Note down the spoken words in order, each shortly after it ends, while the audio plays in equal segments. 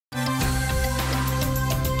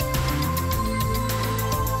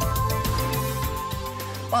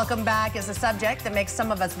Welcome back is a subject that makes some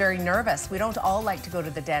of us very nervous. We don't all like to go to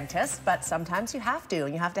the dentist, but sometimes you have to,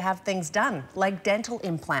 and you have to have things done, like dental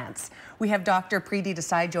implants. We have Dr. Preety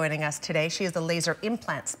Desai joining us today. She is a laser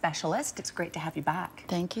implant specialist. It's great to have you back.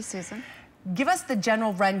 Thank you, Susan. Give us the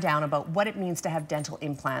general rundown about what it means to have dental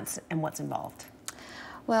implants and what's involved.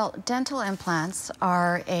 Well, dental implants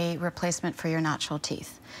are a replacement for your natural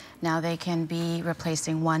teeth. Now, they can be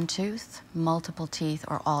replacing one tooth, multiple teeth,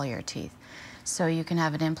 or all your teeth. So you can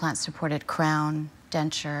have an implant-supported crown,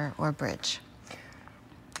 denture, or bridge.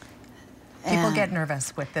 People get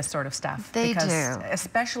nervous with this sort of stuff. They do.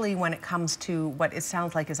 Especially when it comes to what it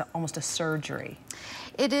sounds like is almost a surgery.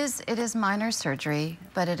 It is minor surgery,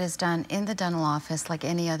 but it is done in the dental office like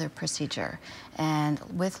any other procedure. And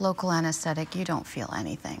with local anesthetic, you don't feel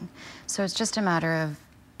anything. So it's just a matter of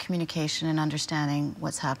communication and understanding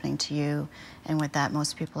what's happening to you, and with that,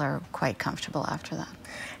 most people are quite comfortable after that.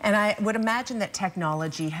 And I would imagine that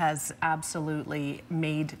technology has absolutely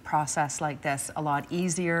made process like this a lot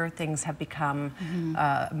easier. Things have become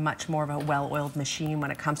much more of a well-oiled machine when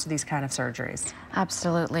it comes to these kind of surgeries.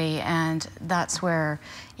 Absolutely, and that's where,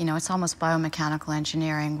 you know, it's almost biomechanical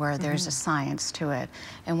engineering where there's a science to it.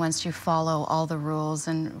 And once you follow all the rules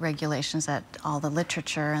and regulations that all the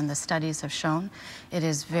literature and the studies have shown, it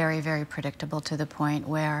is very, very predictable to the point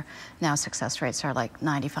where now success rates are like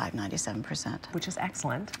 95, 97%. Which is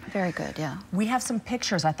excellent. Very good, yeah. We have some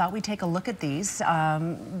pictures. I thought we'd take a look at these.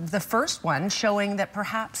 The first one showing that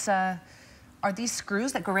perhaps, are these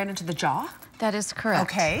screws that go right into the jaw? That is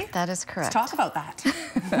correct. Okay. That is correct. Let's talk about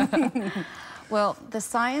that. Well, the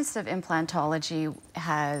science of implantology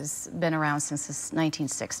has been around since the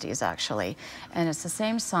 1960s, actually. And it's the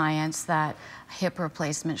same science that hip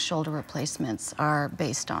replacements, shoulder replacements are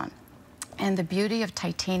based on. And the beauty of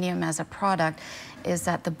titanium as a product is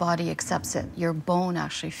that the body accepts it. Your bone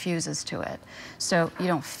actually fuses to it. So you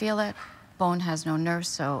don't feel it. Bone has no nerves,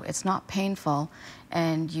 so it's not painful.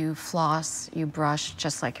 And you floss, you brush,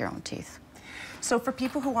 just like your own teeth. So for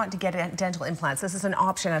people who want to get dental implants, this is an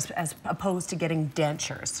option as opposed to getting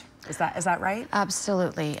dentures. Is that right?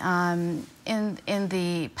 Absolutely. In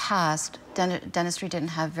the past, dentistry didn't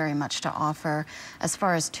have very much to offer as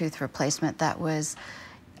far as tooth replacement that was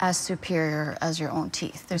as superior as your own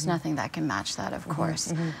teeth. There's nothing that can match that, of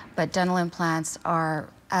course. But dental implants are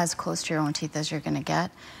as close to your own teeth as you're going to get.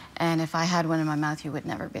 And if I had one in my mouth, you would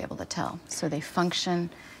never be able to tell. So they function,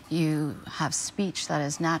 you have speech that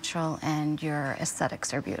is natural, and your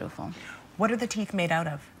aesthetics are beautiful. What are the teeth made out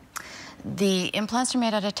of? The implants are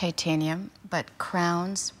made out of titanium, but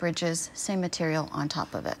crowns, bridges, same material on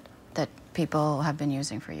top of it that people have been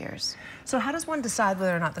using for years. So how does one decide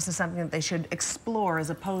whether or not this is something that they should explore as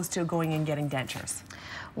opposed to going and getting dentures?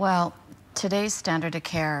 Well, today's standard of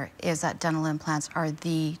care is that dental implants are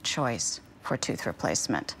the choice for tooth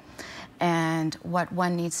replacement. And what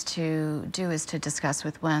one needs to do is to discuss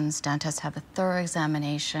with one's dentist, have a thorough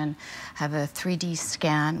examination, have a 3D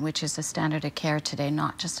scan, which is the standard of care today,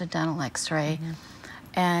 not just a dental x-ray,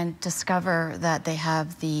 and discover that they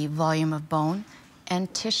have the volume of bone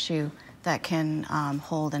and tissue that can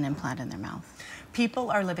hold an implant in their mouth.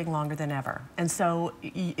 People are living longer than ever. And so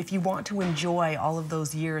if you want to enjoy all of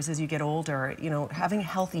those years as you get older, you know, having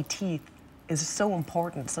healthy teeth is so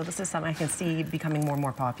important. So this is something I can see becoming more and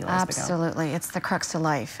more popular as we go. Absolutely. It's the crux of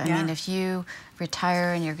life. I mean, if you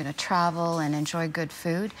retire and you're going to travel and enjoy good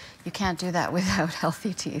food, you can't do that without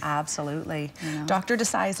healthy teeth. Absolutely. You know? Dr.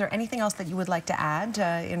 Desai, is there anything else that you would like to add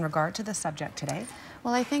in regard to this subject today?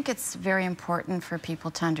 Well, I think it's very important for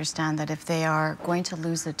people to understand that if they are going to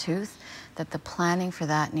lose a tooth, that the planning for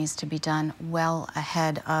that needs to be done well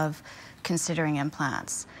ahead of considering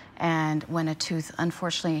implants. And when a tooth,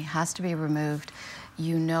 unfortunately, has to be removed,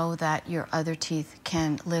 you know that your other teeth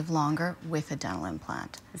can live longer with a dental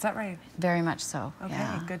implant. Is that right? Very much so. Okay,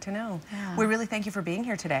 good to know. Yeah. We really thank you for being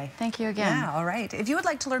here today. Thank you again. Yeah, all right. If you would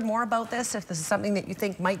like to learn more about this, if this is something that you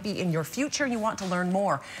think might be in your future and you want to learn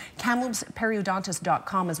more,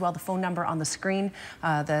 kamloopsperiodontists.com as well, the phone number on the screen.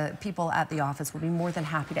 The people at the office will be more than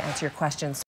happy to answer your questions.